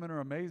 man, women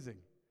are amazing.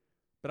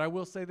 But I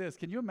will say this,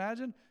 can you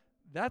imagine?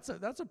 That's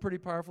a pretty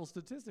powerful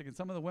statistic, and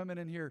some of the women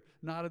in here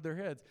nodded their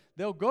heads.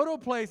 They'll go to a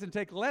place and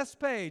take less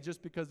pay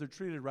just because they're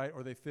treated right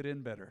or they fit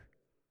in better.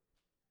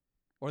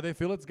 Or they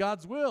feel it's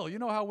God's will. You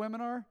know how women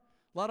are?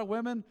 A lot of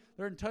women,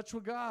 they're in touch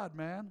with God,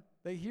 man.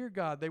 They hear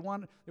God. They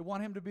want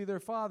him to be their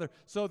father.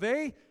 So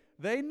they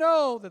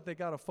know that they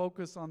got to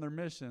focus on their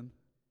mission.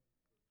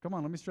 Come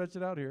on, let me stretch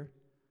it out here.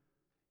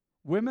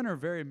 Women are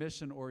very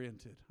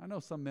mission-oriented. I know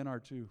some men are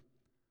too.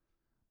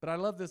 But I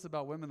love this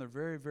about women. They're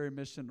very, very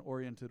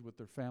mission-oriented with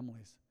their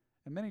families,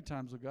 and many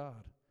times with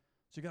God.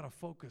 So you got to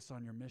focus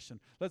on your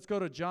mission. Let's go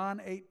to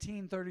John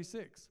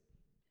 18:36.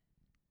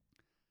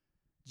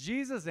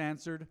 Jesus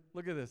answered,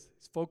 look at this.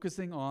 He's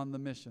focusing on the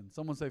mission.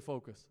 Someone say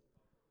focus.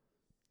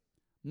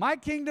 My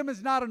kingdom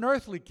is not an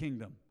earthly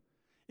kingdom.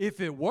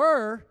 If it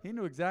were, he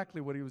knew exactly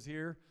what he was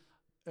here,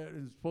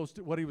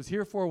 what he was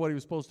here for, what he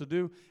was supposed to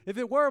do. If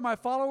it were, my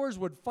followers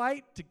would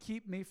fight to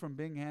keep me from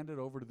being handed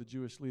over to the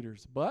Jewish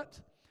leaders. But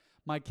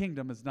my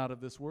kingdom is not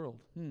of this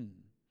world.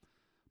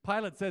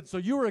 Pilate said, so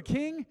you are a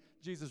king?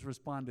 Jesus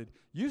responded,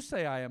 you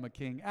say I am a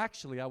king.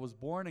 Actually, I was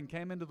born and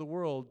came into the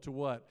world to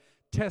what?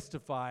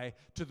 Testify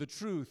to the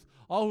truth.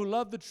 All who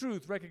love the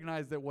truth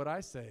recognize that what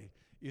I say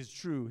is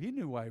true. He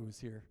knew why he was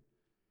here.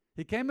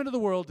 He came into the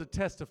world to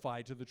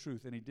testify to the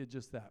truth, and he did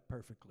just that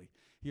perfectly.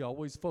 He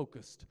always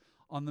focused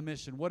on the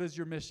mission. What is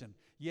your mission?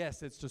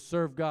 Yes, it's to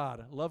serve God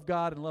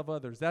and love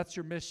others. That's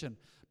your mission.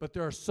 But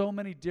there are so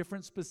many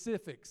different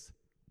specifics.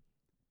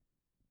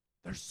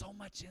 There's so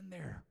much in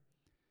there.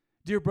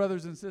 Dear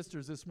brothers and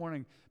sisters, this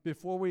morning,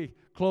 before we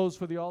close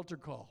for the altar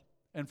call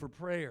and for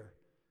prayer,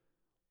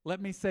 let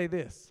me say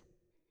this.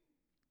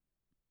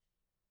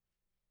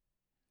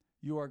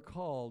 You are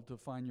called to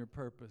find your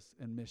purpose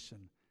and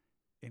mission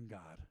in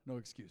God. No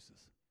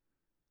excuses.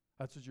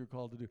 That's what you're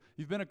called to do.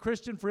 You've been a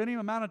Christian for any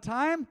amount of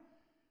time,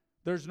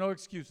 there's no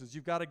excuses.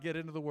 You've got to get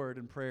into the Word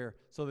and prayer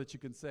so that you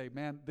can say,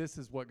 man, this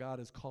is what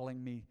God is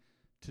calling me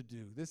to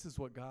do. This is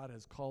what God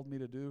has called me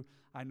to do.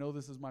 I know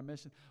this is my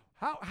mission.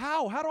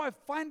 How do I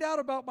find out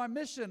about my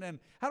mission? And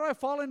how do I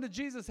fall into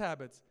Jesus'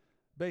 habits?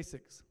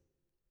 Basics.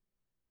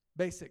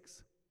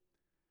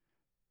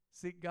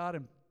 Seek God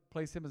and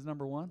place Him as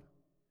number one.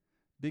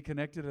 Be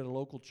connected at a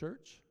local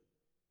church.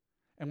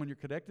 And when you're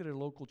connected at a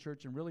local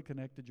church and really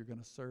connected, you're going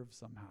to serve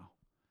somehow.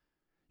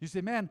 You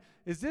say, man,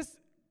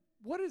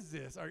 what is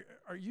this?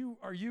 Are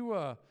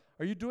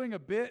you doing a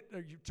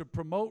bit to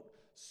promote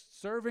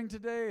serving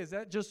today? Is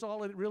that just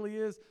all it really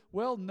is?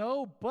 Well,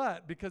 no,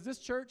 but because this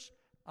church,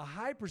 a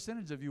high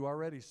percentage of you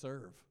already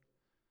serve.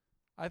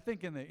 I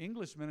think in the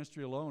English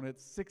ministry alone,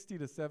 it's 60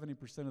 to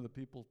 70% of the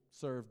people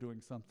serve doing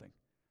something.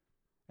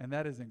 And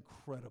that is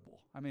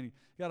incredible. I mean, you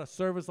got a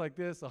service like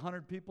this,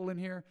 100 people in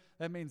here,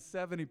 that means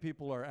 70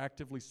 people are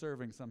actively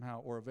serving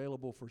somehow or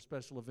available for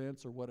special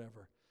events or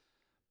whatever.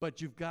 But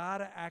you've got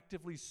to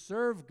actively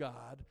serve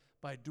God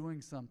by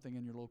doing something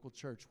in your local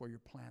church where you're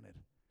planted.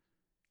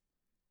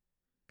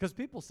 Because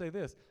people say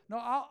this, no,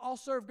 I'll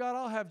serve God,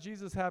 I'll have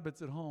Jesus'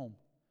 habits at home.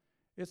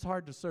 It's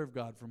hard to serve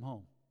God from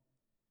home.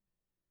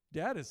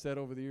 Dad has said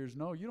over the years,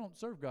 no, you don't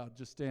serve God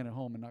just staying at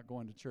home and not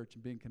going to church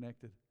and being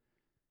connected.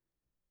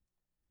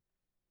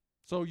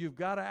 So you've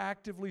got to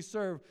actively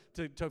serve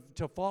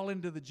to fall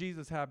into the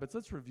Jesus habits.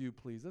 Let's review,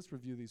 please. Let's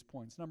review these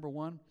points. Number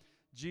one,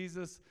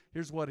 Jesus,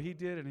 here's what he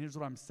did, and here's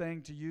what I'm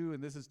saying to you,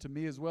 and this is to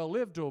me as well.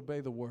 Live to obey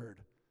the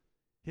word,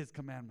 his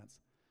commandments.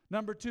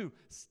 Number two,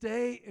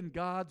 stay in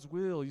God's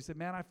will. You say,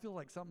 man, I feel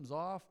like something's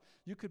off.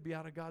 You could be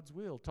out of God's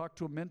will. Talk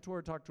to a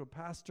mentor, talk to a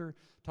pastor,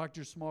 talk to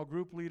your small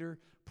group leader.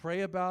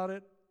 Pray about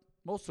it.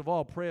 Most of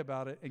all, pray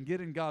about it and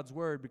get in God's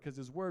word, because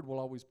his word will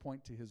always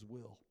point to his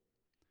will.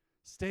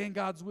 Stay in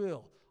God's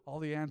will. All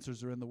the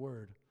answers are in the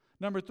word.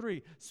 Number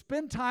three,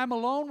 spend time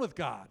alone with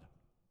God.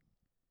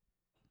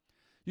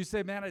 You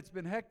say, man, it's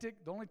been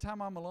hectic. The only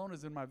time I'm alone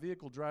is in my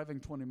vehicle driving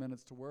 20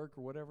 minutes to work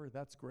or whatever.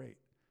 That's great.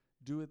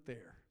 Do it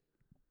there.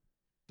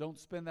 Don't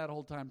spend that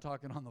whole time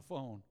talking on the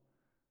phone.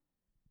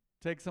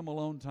 Take some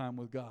alone time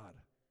with God.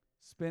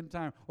 Spend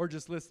time, or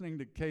just listening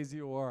to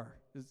KZOR.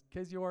 Does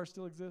KZOR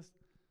still exist?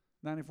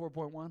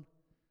 94.1?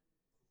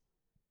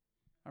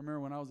 I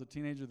remember when I was a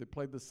teenager, they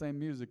played the same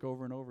music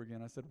over and over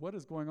again. I said, what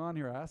is going on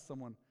here? I asked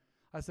someone,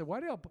 I said,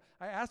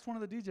 I asked one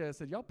of the DJs, I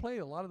said, y'all play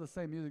a lot of the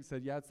same music? He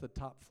said, yeah, it's the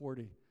top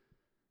 40.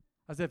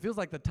 I said, it feels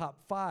like the top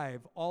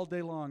 5 all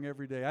day long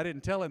every day. I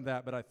didn't tell him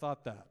that, but I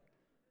thought that.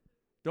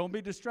 Don't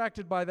be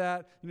distracted by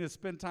that. You need to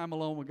spend time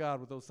alone with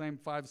God. With those same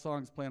 5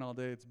 songs playing all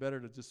day, it's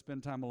better to just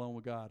spend time alone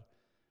with God.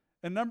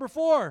 And number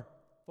 4,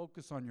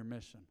 focus on your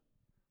mission.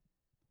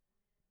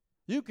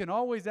 You can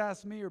always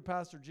ask me or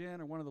Pastor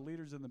Jen or one of the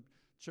leaders in the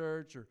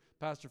church or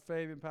Pastor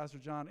Fabian, Pastor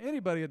John,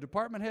 anybody, a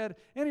department head,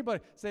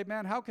 anybody, say,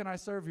 man, how can I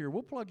serve here?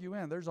 We'll plug you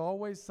in. There's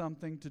always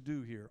something to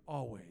do here,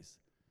 always,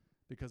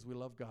 because we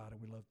love God and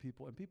we love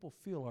people, and people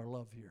feel our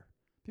love here.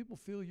 People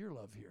feel your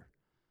love here.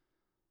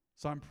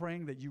 So I'm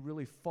praying that you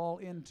really fall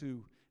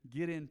into,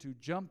 get into,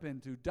 jump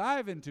into,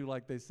 dive into,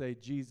 like they say,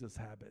 Jesus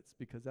habits,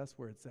 because that's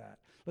where it's at.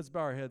 Let's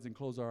bow our heads and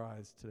close our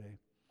eyes today.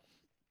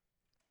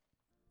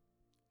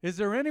 Is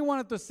there anyone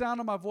at the sound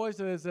of my voice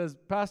that says,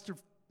 Pastor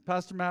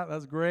Matt,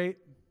 that's great,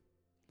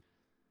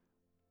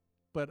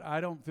 but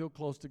I don't feel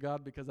close to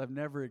God because I've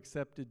never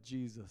accepted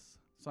Jesus.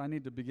 So I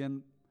need to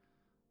begin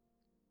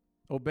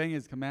obeying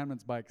his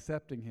commandments by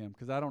accepting him,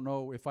 because I don't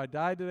know, if I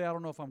die today, I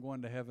don't know if I'm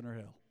going to heaven or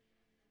hell.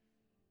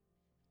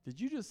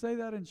 Did you just say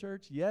that in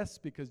church? Yes,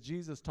 because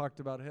Jesus talked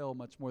about hell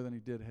much more than he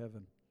did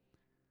heaven.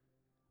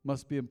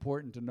 Must be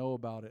important to know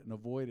about it and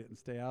avoid it and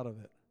stay out of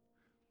it.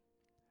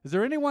 Is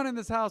there anyone in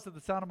this house at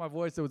the sound of my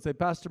voice that would say,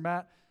 Pastor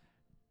Matt,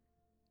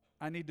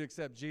 I need to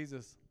accept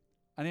Jesus.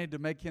 I need to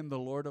make him the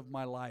Lord of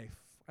my life.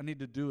 I need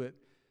to do it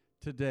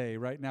today,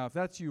 right now. If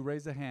that's you,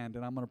 raise a hand,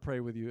 and I'm going to pray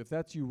with you. If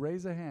that's you,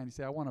 raise a hand. You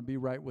say, I want to be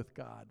right with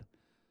God.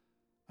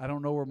 I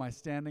don't know where my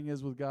standing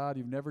is with God.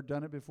 You've never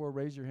done it before.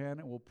 Raise your hand,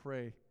 and we'll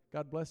pray.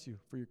 God bless you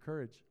for your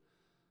courage.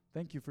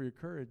 Thank you for your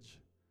courage.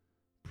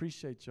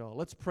 Appreciate y'all.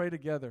 Let's pray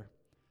together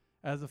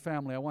as a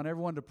family. I want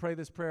everyone to pray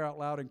this prayer out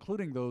loud,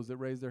 including those that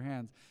raise their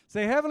hands.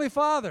 Say, Heavenly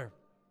Father,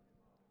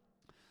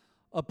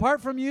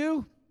 apart from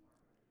you,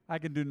 I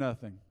can do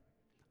nothing.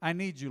 I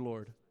need you,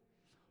 Lord.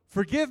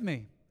 Forgive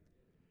me.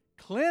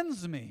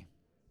 Cleanse me.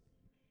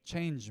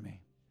 Change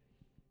me.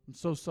 I'm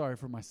so sorry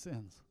for my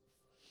sins.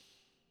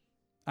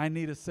 I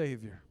need a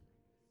Savior.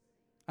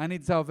 I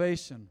need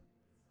salvation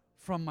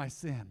from my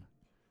sin.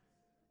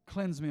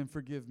 Cleanse me and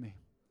forgive me.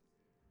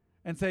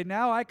 And say,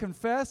 now I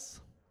confess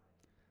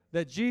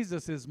that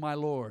Jesus is my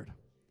Lord.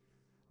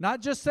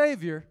 Not just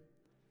Savior,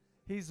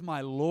 he's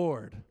my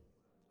Lord.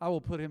 I will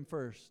put him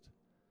first.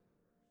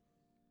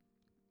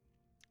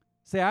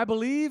 Say, I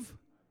believe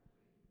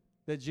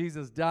that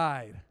Jesus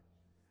died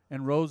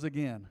and rose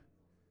again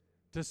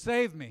to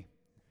save me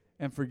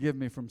and forgive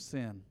me from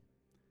sin.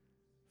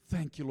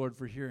 Thank you, Lord,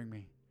 for hearing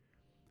me.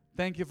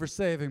 Thank you for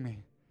saving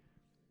me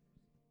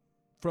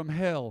from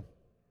hell,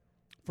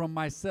 from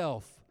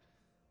myself.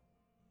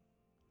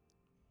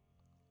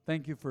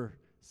 Thank you for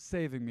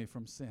saving me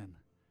from sin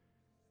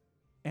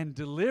and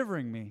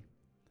delivering me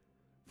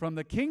from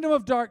the kingdom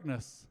of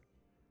darkness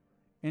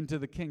into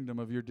the kingdom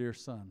of your dear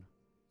Son.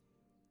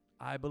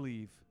 I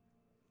believe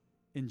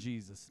in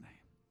Jesus' name.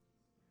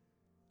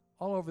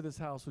 All over this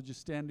house, would you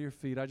stand to your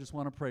feet? I just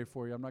want to pray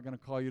for you. I'm not going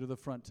to call you to the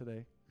front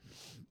today.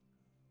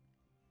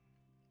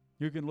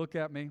 You can look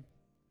at me.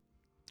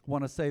 I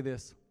want to say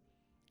this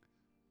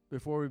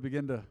before we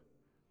begin to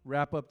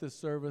wrap up this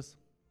service.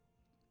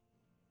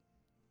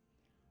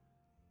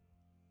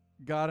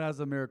 God has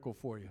a miracle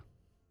for you.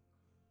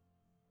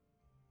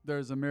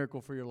 There's a miracle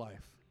for your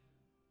life.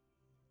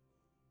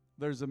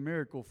 There's a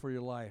miracle for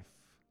your life.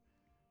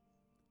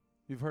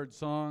 You've heard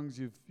songs,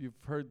 you've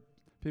heard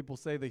people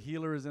say the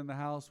healer is in the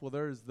house. Well,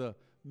 there's the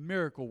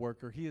miracle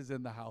worker. He is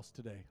in the house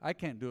today. I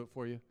can't do it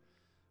for you,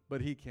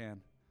 but he can.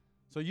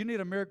 So you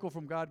need a miracle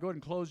from God. Go ahead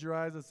and close your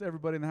eyes. Let's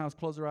everybody in the house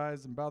close their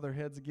eyes and bow their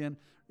heads again.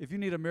 If you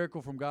need a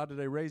miracle from God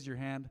today, raise your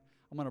hand.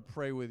 I'm going to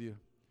pray with you.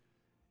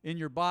 In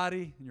your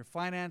body, in your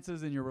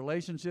finances, in your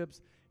relationships,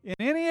 in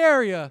any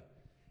area,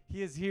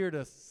 he is here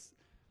to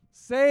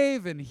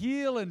save and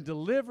heal and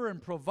deliver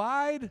and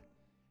provide.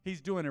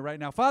 He's doing it right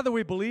now. Father,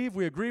 we believe,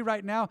 we agree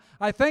right now.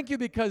 I thank you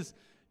because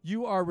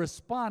you are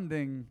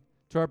responding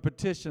to our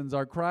petitions,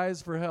 our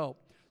cries for help.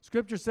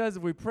 Scripture says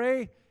if we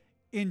pray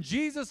in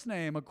Jesus'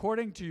 name,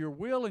 according to your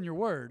will and your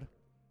word,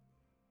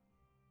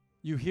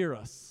 you hear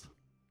us.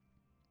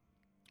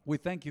 We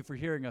thank you for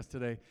hearing us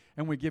today,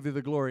 and we give you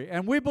the glory.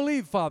 And we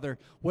believe, Father,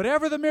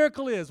 whatever the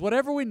miracle is,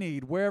 whatever we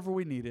need, wherever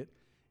we need it,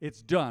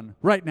 it's done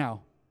right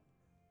now.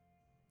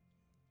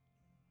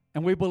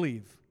 And we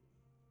believe,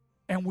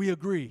 and we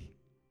agree,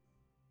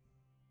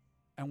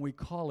 and we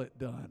call it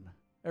done.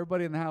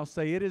 Everybody in the house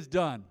say, it is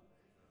done.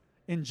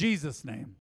 In Jesus' name.